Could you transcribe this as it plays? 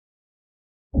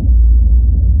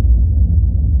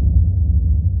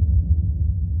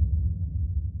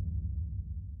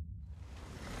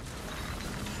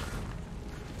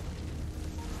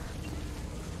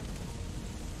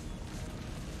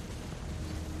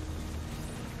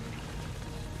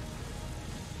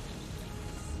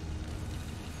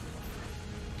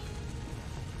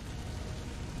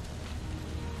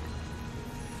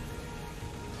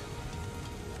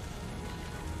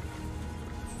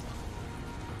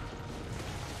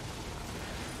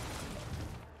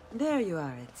There you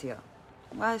are, Ezio.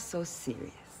 Why so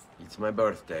serious? It's my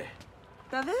birthday.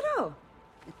 Davvero?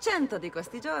 100 di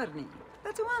questi giorni.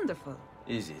 That's wonderful.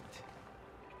 Is it?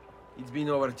 It's been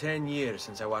over 10 years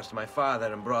since I watched my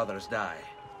father and brothers die.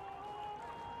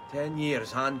 10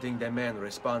 years hunting the men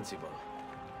responsible.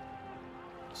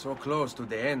 So close to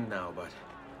the end now, but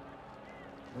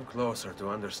no closer to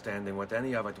understanding what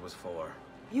any of it was for.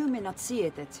 You may not see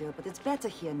it, Ezio, but it's better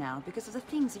here now because of the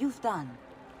things you've done.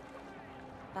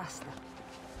 Basta.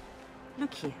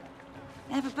 Look here.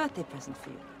 I have a birthday present for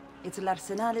you. It's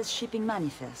l'Arsenale's shipping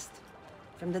manifest.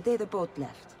 From the day the boat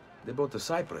left. The boat to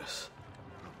Cyprus.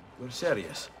 You're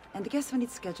serious? And guess when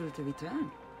it's scheduled to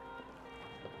return?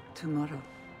 Tomorrow.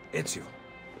 Ezio.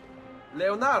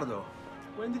 Leonardo!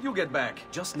 When did you get back?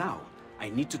 Just now. I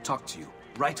need to talk to you.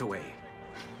 Right away.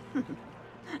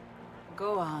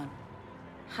 Go on.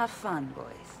 Have fun,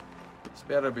 boys. It's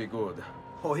better be good.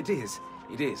 Oh, it is.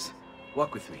 It is.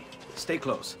 Walk with me. Stay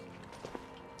close.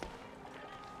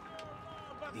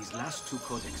 These last 2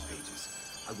 codex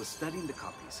pages, I was studying the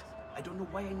copies. I don't know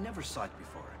why I never saw it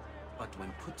before. But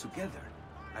when put together,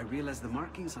 I realized the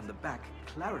markings on the back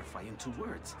clarify into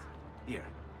words. Here,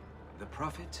 the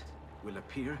Prophet will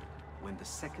appear when the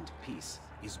second piece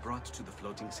is brought to the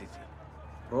floating city.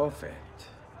 Prophet.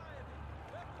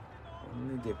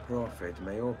 Only the Prophet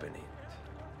may open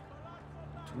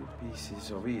it. 2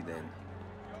 pieces of Eden.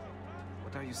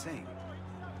 What are you saying?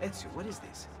 Ezio, what is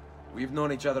this? We've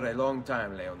known each other a long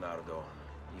time, Leonardo.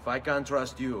 If I can't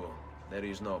trust you, there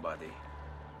is nobody.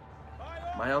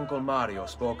 My uncle Mario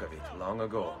spoke of it long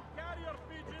ago.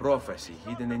 A prophecy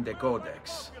hidden in the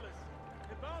Codex,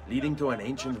 leading to an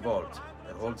ancient vault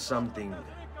that holds something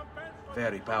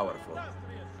very powerful.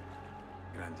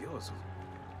 Grandioso.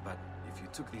 But if you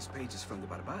took these pages from the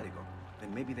Barbarigo,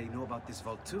 then maybe they know about this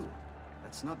vault too.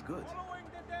 That's not good.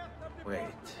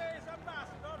 Wait.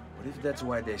 What if that's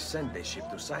why they sent the ship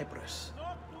to Cyprus?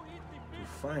 To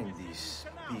find this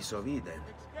piece of Eden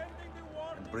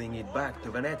and bring it back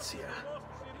to Venezia.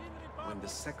 When the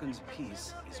second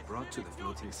piece is brought to the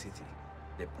floating city,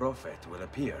 the Prophet will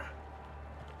appear.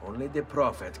 Only the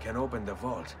Prophet can open the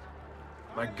vault.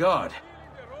 My God!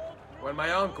 When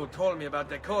my uncle told me about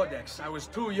the Codex, I was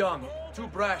too young, too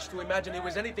brash to imagine it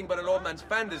was anything but an old man's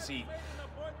fantasy.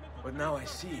 But now I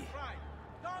see.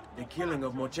 The killing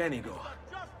of Mocenigo,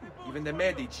 even the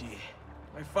Medici,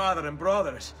 my father and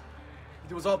brothers.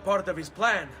 It was all part of his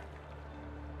plan.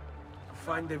 To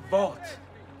find the vault.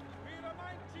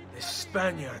 The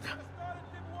Spaniard.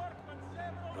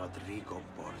 Rodrigo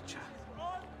Borgia.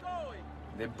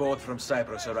 The boat from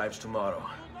Cyprus arrives tomorrow.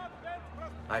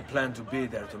 I plan to be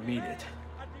there to meet it.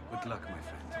 Good luck, my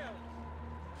friend.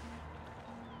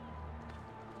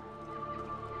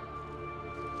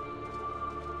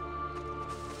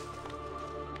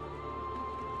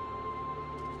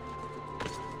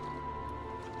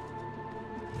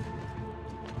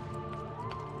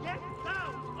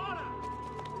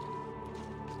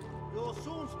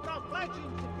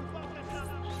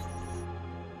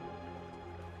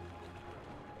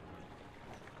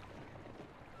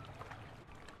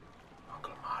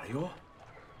 Uncle Mario?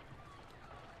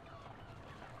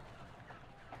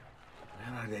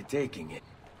 Where are they taking it?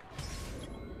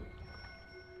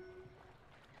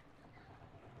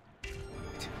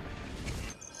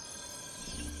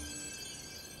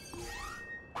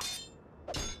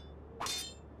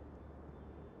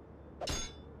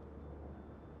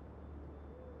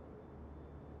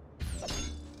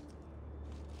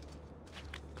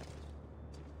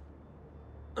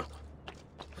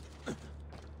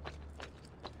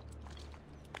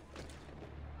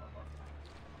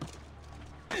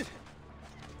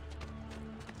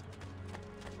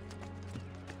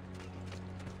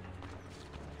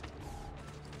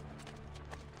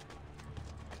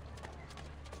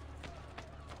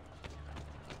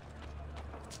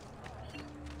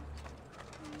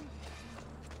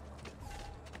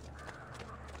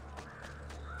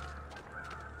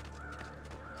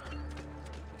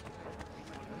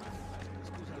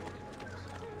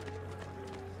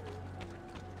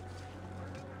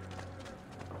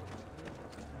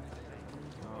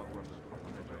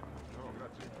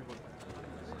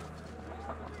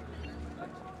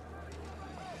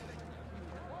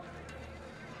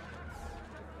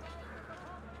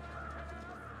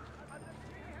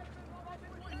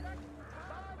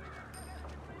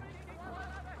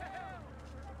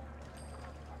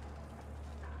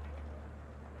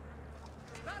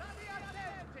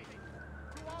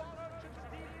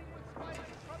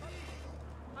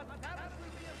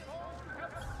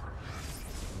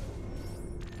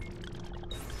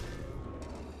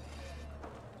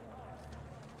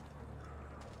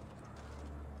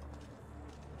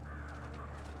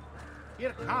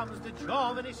 Here comes the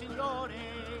giovane signore,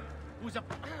 who's a...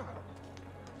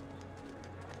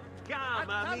 Come,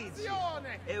 amici.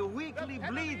 A weekly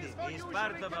bleeding is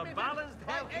part of a balanced,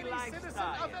 healthy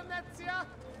lifestyle. Of Venezia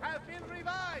have been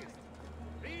revised.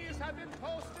 These have been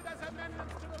posted as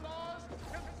amendments to the laws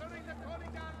concerning the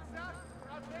colleganza,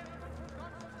 available for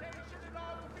consultation in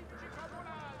all uffici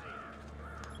comunali.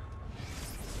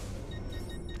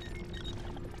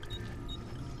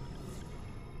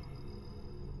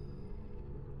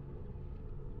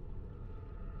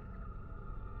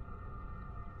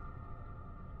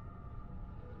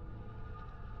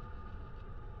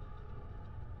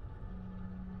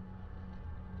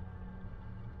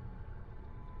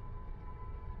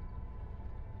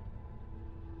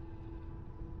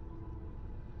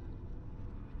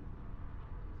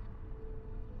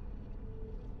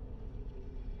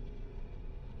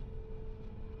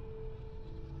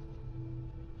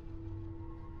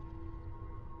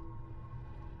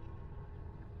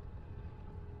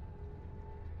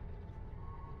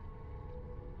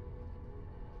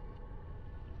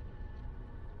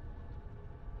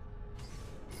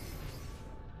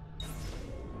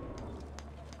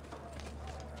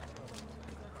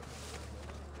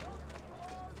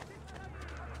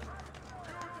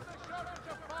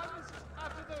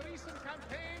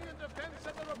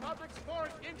 Public's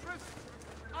foreign interests,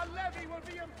 a levy will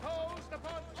be imposed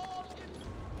upon all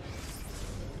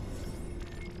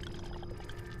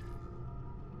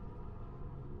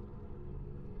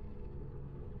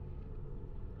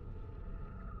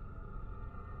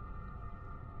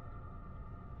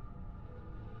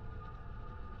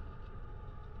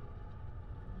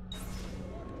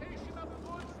importation of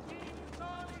goods deemed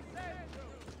non-essential.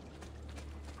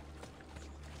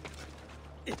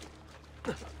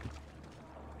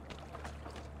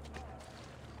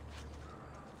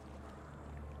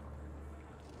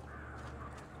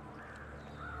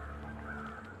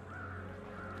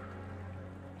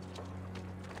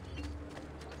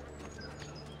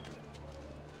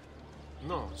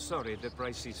 No, sorry, the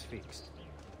price is fixed.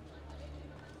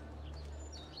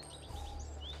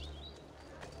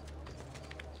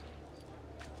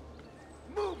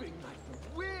 Moving like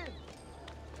the wind.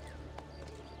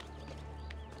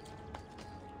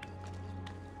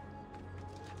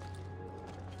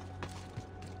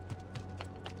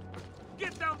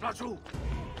 Get down, Plazu!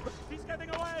 He's getting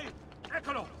away!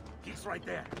 Eccolo! He's right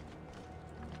there.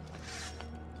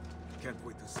 Can't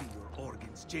wait to see your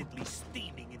organs gently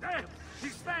steaming in There!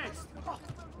 He's fast!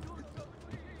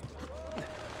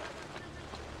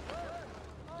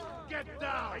 Get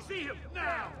down! I see him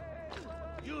now!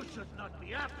 You should not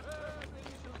be after.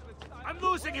 I'm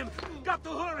losing him! Got to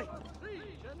hurry!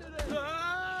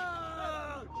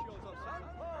 Ah!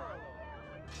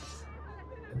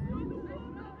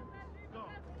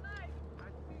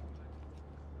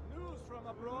 News from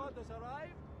abroad has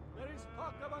arrived. There is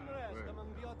talk of unrest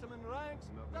among the Ottoman ranks.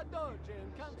 The Doge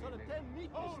and Council attend meet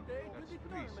this day to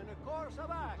determine a course of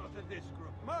action.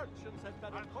 Merchants had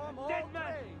better come all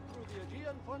trade through the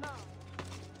Aegean for now.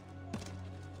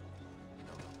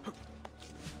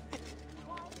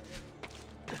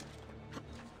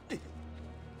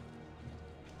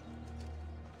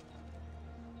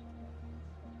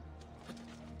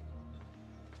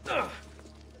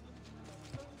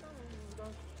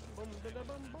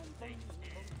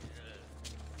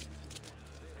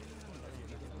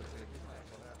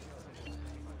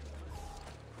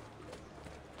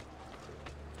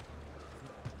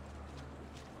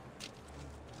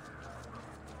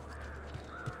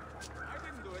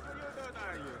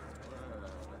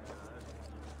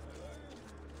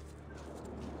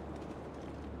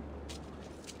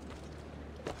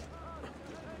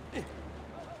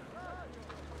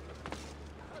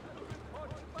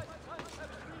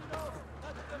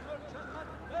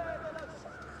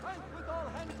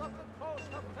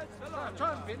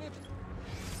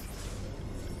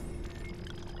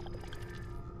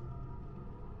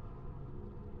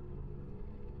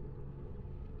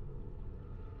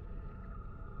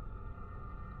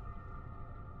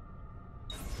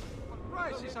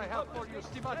 Prices I have for you,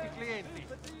 stimati clienti.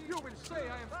 You will say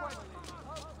I am quite...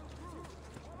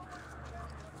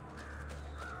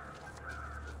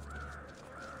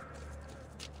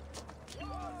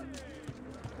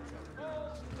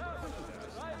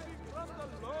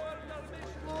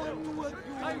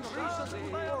 I'm recently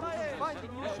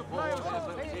finding new suppliers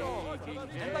of paid off,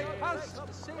 and I pass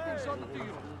the savings on to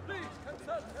you. Please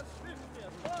consult as swiftly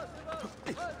as possible.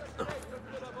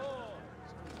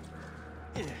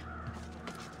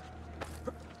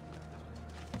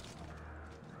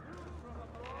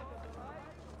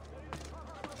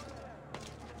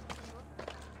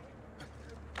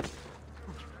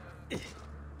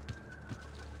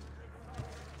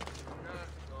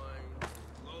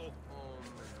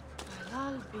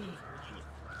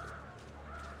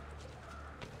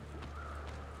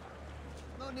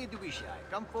 No need to be shy.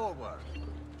 Come forward.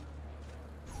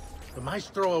 The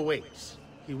Maestro awaits.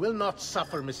 He will not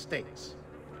suffer mistakes.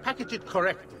 Package it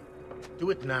correctly. Do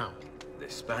it now. The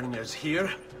Spaniards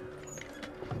here?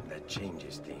 That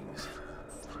changes things.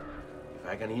 If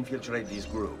I can infiltrate this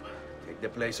group, take the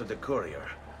place of the courier,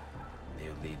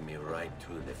 they'll lead me right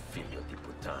to the figlio di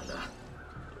puttana.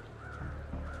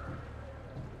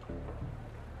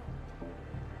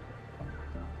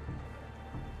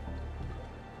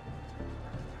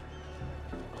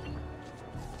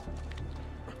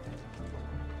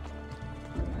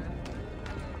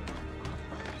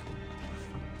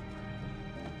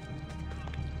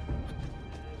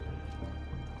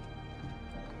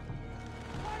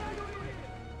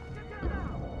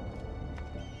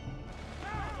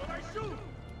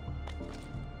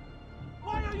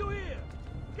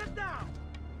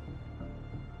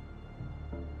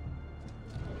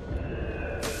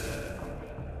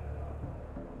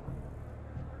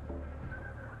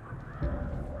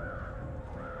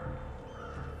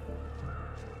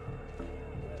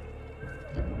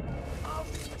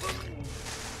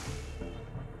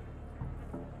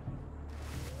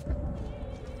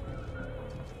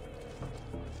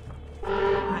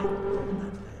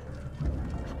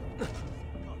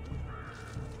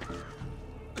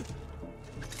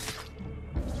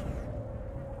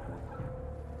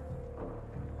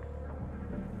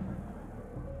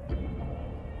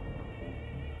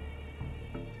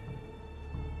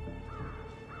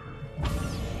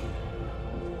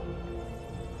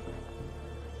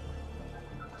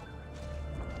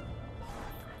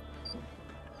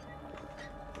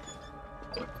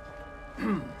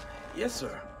 Yes,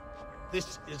 sir.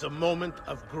 This is a moment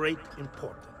of great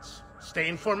importance. Stay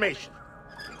in formation.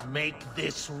 Make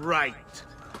this right.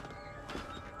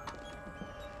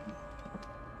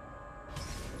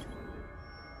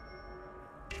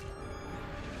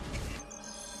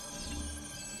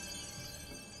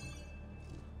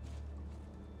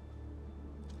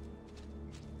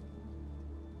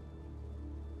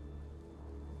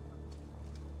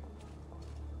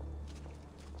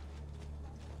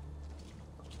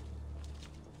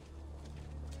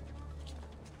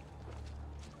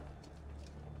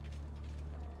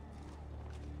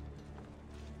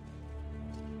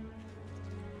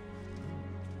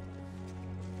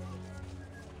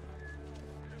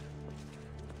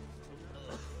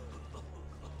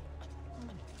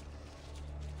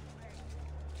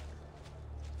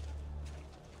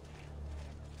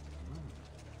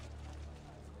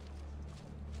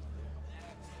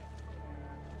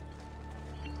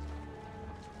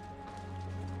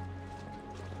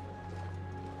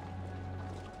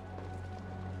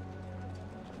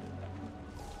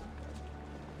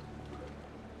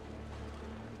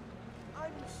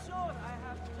 I'm sure I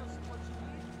have just what you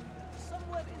need.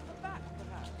 Somewhere in the back,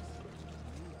 perhaps.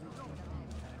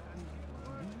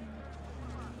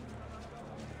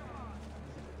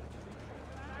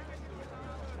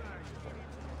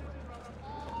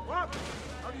 What?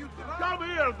 Are you come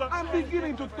here! I'm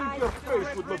beginning to think your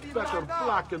face would look better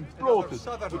black and bloated,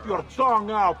 with your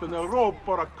tongue out and a rope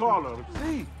for a collar.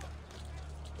 See?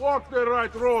 Walk the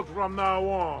right road from now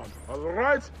on, all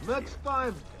right? Next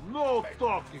time, no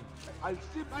talking. I'll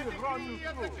simply run you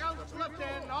through. The Council of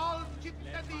Ten, all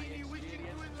cittadini wishing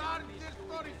to enlarge their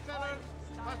storage cellars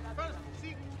must first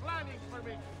seek planning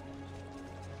permission.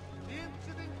 The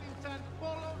incident in San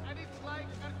Polo and its like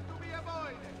are to be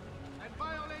avoided, and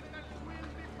violators will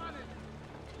be punished.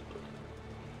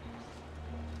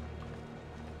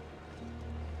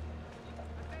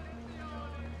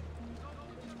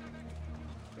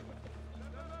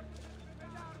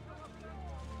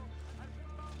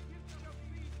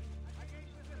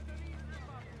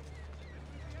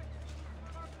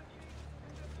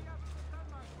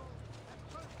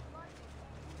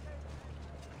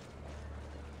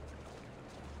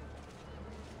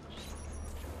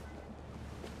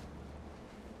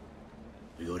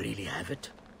 Do you really have it?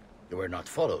 You were not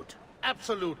followed.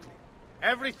 Absolutely.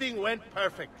 Everything went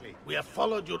perfectly. We have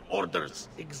followed your orders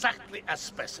exactly as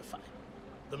specified.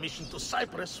 The mission to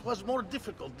Cyprus was more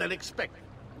difficult than expected.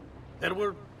 There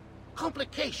were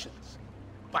complications,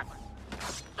 but...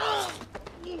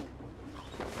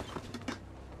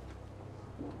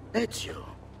 Ezio,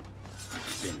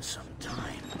 it's been some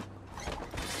time.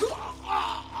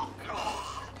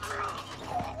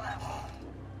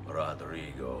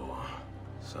 Rodrigo.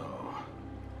 So,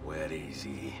 where is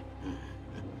he?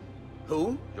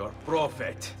 Who? Your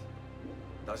prophet.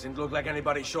 Doesn't look like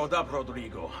anybody showed up,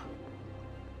 Rodrigo.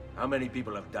 How many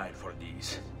people have died for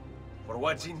these? For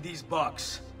what's in this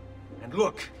box? And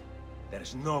look,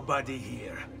 there's nobody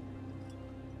here.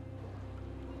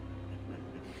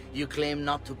 You claim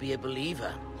not to be a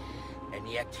believer, and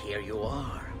yet here you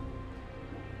are.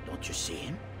 Don't you see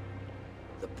him?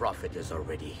 The prophet is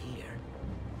already here.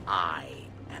 I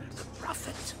am the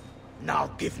prophet. Now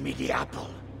give me the apple.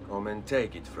 Come and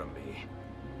take it from me.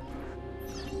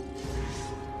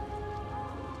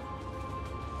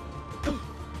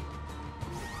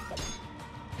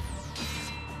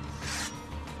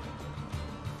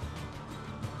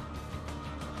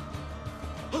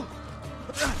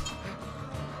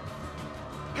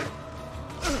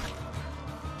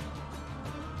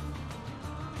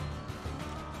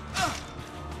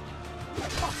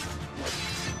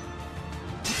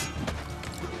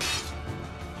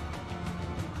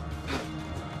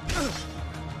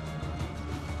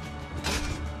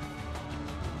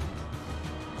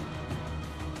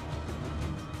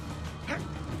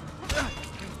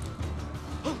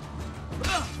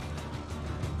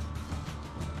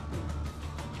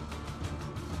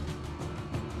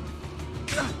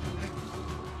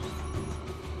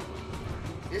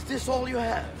 Is this all you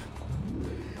have?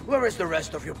 Where is the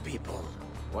rest of your people?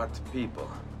 What people?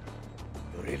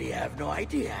 You really have no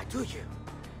idea, do you?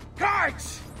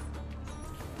 Guards!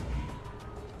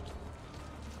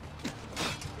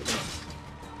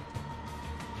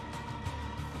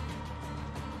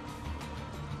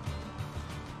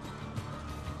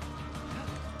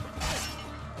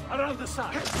 Around the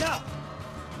side, now!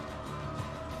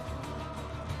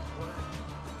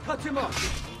 Cut him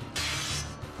off!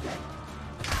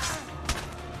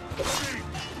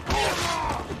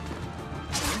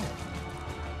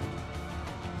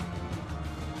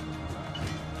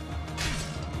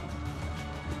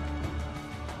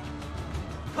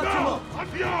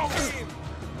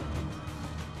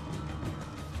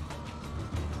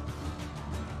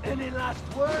 Any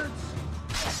last words?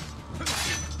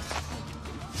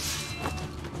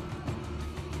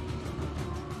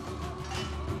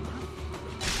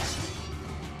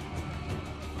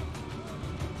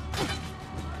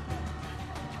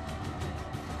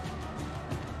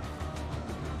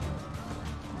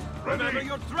 Remember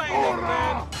your training,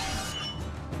 man!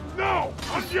 No!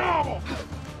 Andiamo!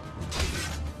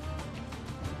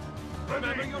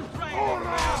 Remember your training,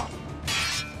 man!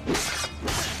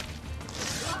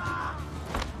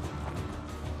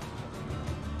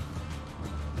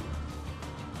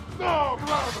 No,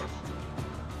 brothers!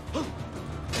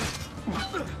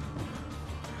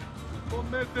 Non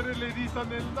mettere le dita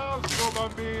nel naso,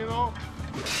 bambino!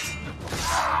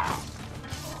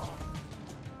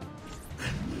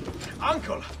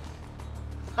 Uncle!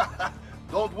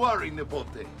 Don't worry,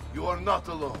 Nipote. You are not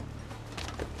alone.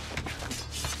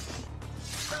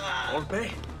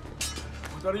 Olpe?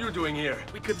 What are you doing here?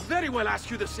 We could very well ask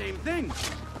you the same thing.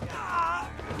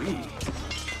 We?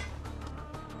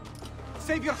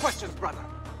 Save your questions, brother.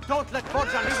 Don't let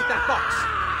Borgia leave with that box.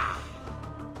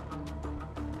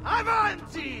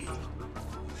 Avanti!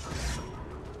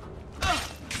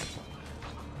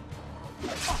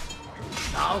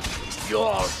 Now, you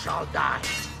all shall die.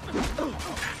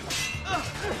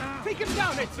 Take him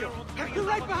down, Ezio. You're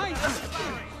right behind him.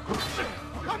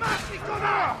 Come at me, come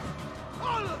on!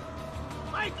 All of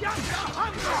my guns are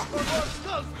hungry for more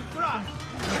skulls to crush!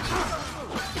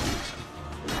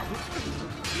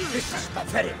 This is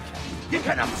pathetic. You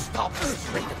cannot stop this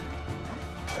rhythm.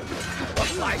 What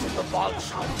lies in the vault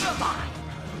shall be mine.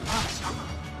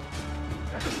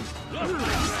 Look, my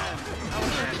friend. Our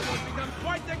man has become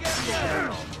quite the game.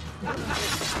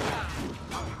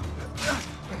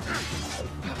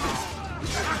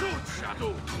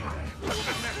 Shadow! You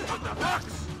mess with the box,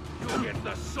 you get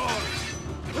the sword!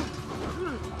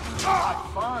 Have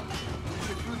fun. We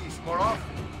should do this more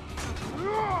often.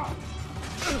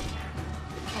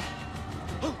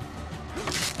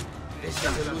 This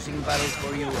is a losing battle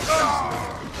for you, Acer.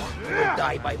 You will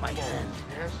die by my hand,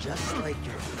 just like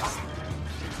your father.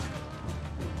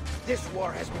 This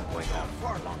war has been going on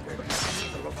far longer than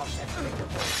either of us have figured.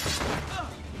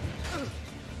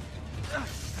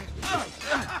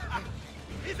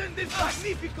 Isn't this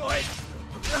magnifico?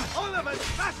 All of us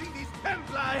smashing these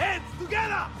Templar heads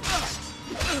together!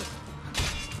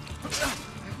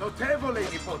 Notevole,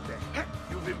 Nipote.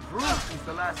 You've improved since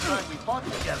the last time we fought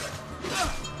together.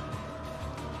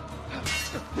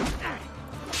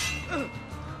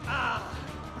 Ah,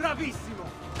 bravissimo!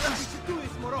 We should do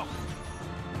this more often.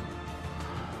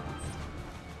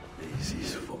 This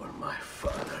is for my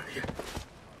father.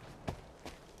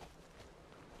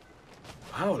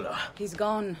 Paula? He's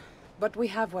gone, but we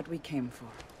have what we came for.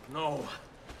 No.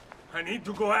 I need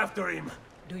to go after him.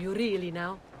 Do you really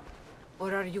now?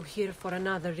 Or are you here for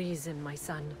another reason, my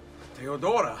son?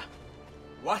 Theodora?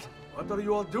 What? What are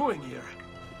you all doing here?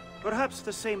 Perhaps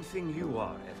the same thing you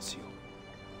are, Ezio.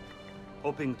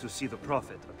 Hoping to see the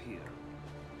Prophet appear.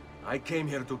 I came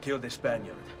here to kill the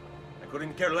Spaniard. I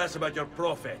couldn't care less about your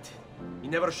Prophet. He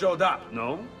never showed up.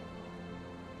 No?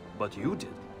 But you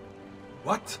did.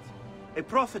 What? A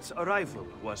Prophet's arrival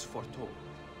was foretold.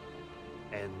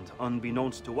 And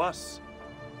unbeknownst to us,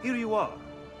 here you are.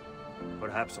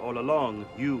 Perhaps all along,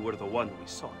 you were the one we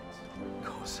sought.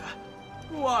 Cosa?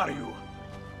 Who are you?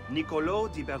 Niccolò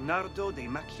di Bernardo de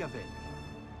Machiavelli.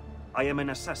 I am an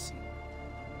assassin,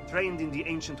 trained in the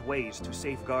ancient ways to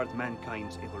safeguard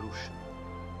mankind's evolution.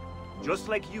 Just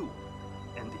like you,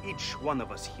 and each one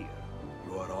of us here.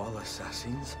 You are all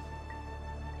assassins?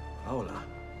 Paola.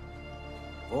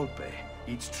 Volpe.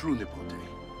 It's true, Nipote.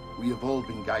 We have all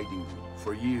been guiding you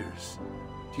for years,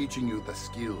 teaching you the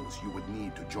skills you would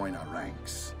need to join our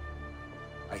ranks.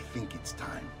 I think it's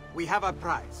time. We have our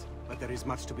prize, but there is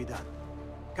much to be done.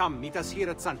 Come, meet us here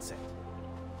at sunset.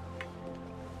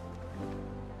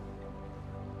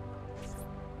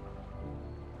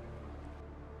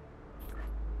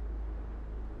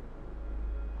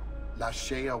 La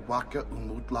shea waka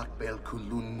umutlak bel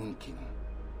kulun munkin.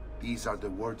 These are the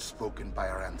words spoken by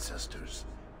our ancestors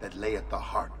that lay at the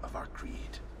heart of our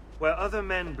creed. Where other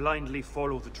men blindly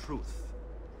follow the truth,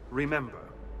 remember.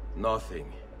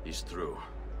 Nothing is true.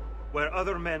 Where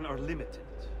other men are limited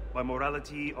by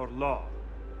morality or law,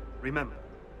 remember.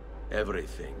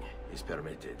 Everything is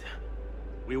permitted.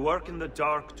 We work in the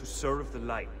dark to serve the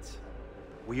light.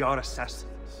 We are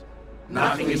assassins.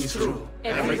 Nothing is true.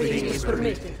 Everything is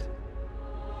permitted.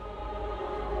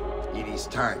 It is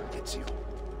time, Ezio.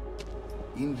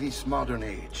 In this modern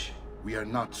age, we are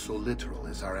not so literal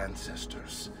as our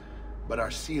ancestors, but our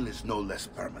seal is no less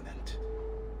permanent.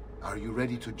 Are you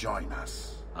ready to join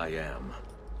us? I am.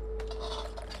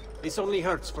 This only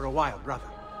hurts for a while, brother.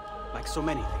 Like so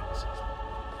many things.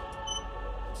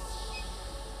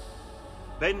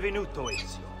 Benvenuto,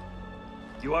 Ezio.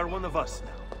 You are one of us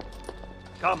now.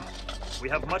 Come, we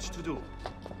have much to do.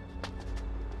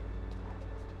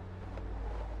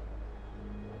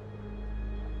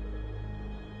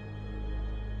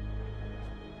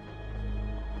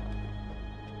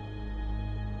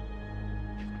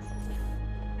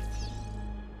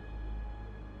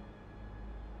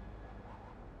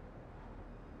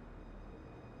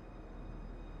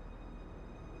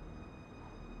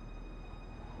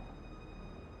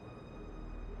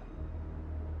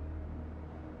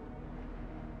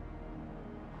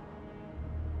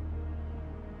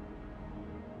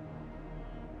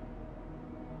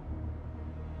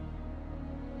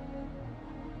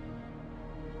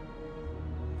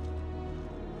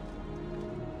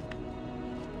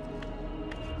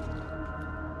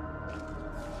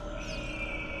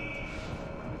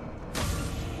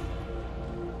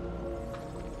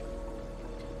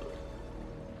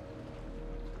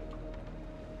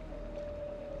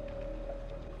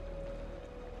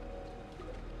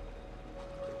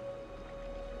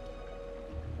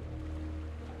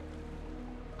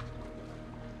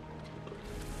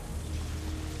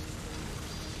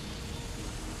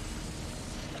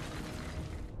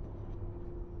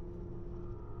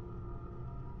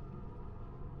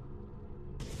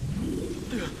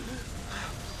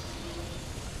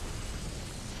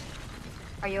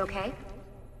 Are you okay?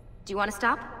 Do you want to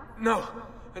stop? No,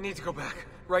 I need to go back,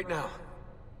 right now.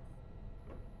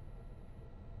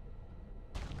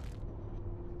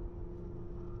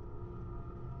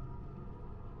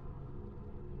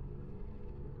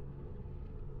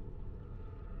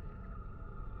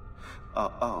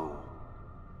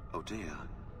 Oh dear.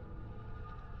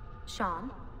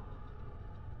 Sean?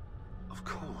 Of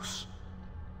course.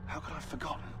 How could I have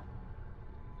forgotten?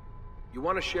 You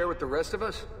want to share with the rest of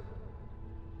us?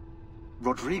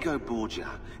 Rodrigo Borgia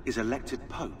is elected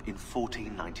Pope in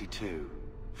 1492,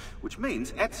 which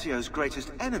means Ezio's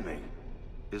greatest enemy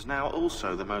is now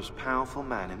also the most powerful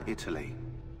man in Italy.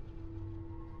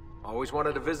 Always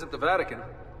wanted to visit the Vatican.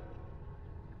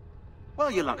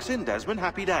 Well, your luck's in, Desmond.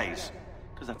 Happy days.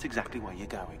 Because that's exactly where you're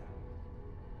going.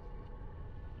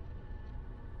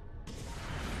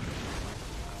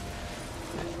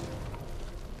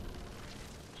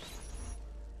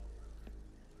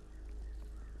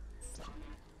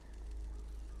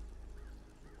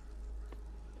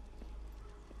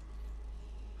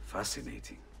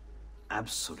 Fascinating.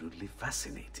 Absolutely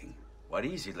fascinating. What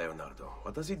is it, Leonardo?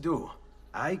 What does it do?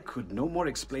 I could no more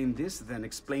explain this than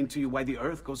explain to you why the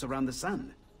Earth goes around the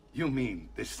Sun. You mean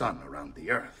the sun around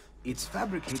the Earth? It's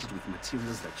fabricated with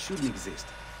materials that shouldn't exist.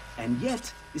 And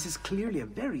yet, this is clearly a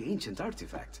very ancient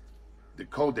artifact. The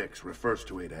Codex refers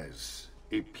to it as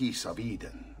a piece of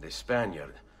Eden. The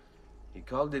Spaniard. He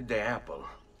called it the apple.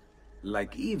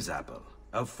 Like Eve's apple,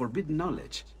 of forbidden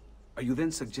knowledge. Are you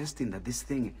then suggesting that this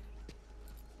thing...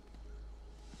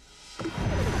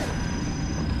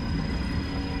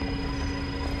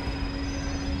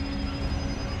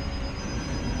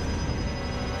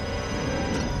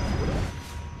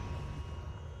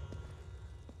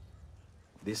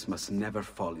 This must never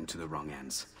fall into the wrong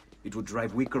hands. It would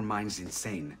drive weaker minds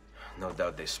insane. No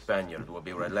doubt the Spaniard will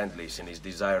be relentless in his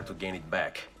desire to gain it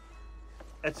back.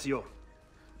 Ezio,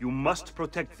 you must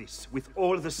protect this with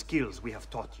all the skills we have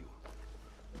taught you.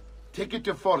 Take it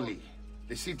to Forli.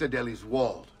 The citadel is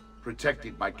walled,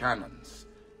 protected by cannons,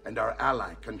 and our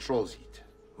ally controls it.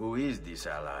 Who is this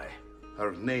ally?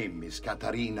 Her name is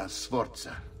Caterina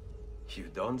Sforza. You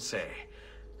don't say.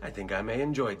 I think I may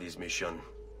enjoy this mission.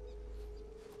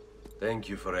 Thank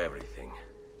you for everything,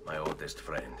 my oldest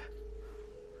friend.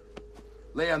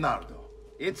 Leonardo,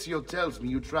 Ezio tells me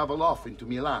you travel often to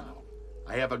Milano.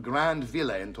 I have a grand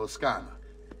villa in Toscana.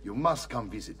 You must come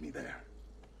visit me there.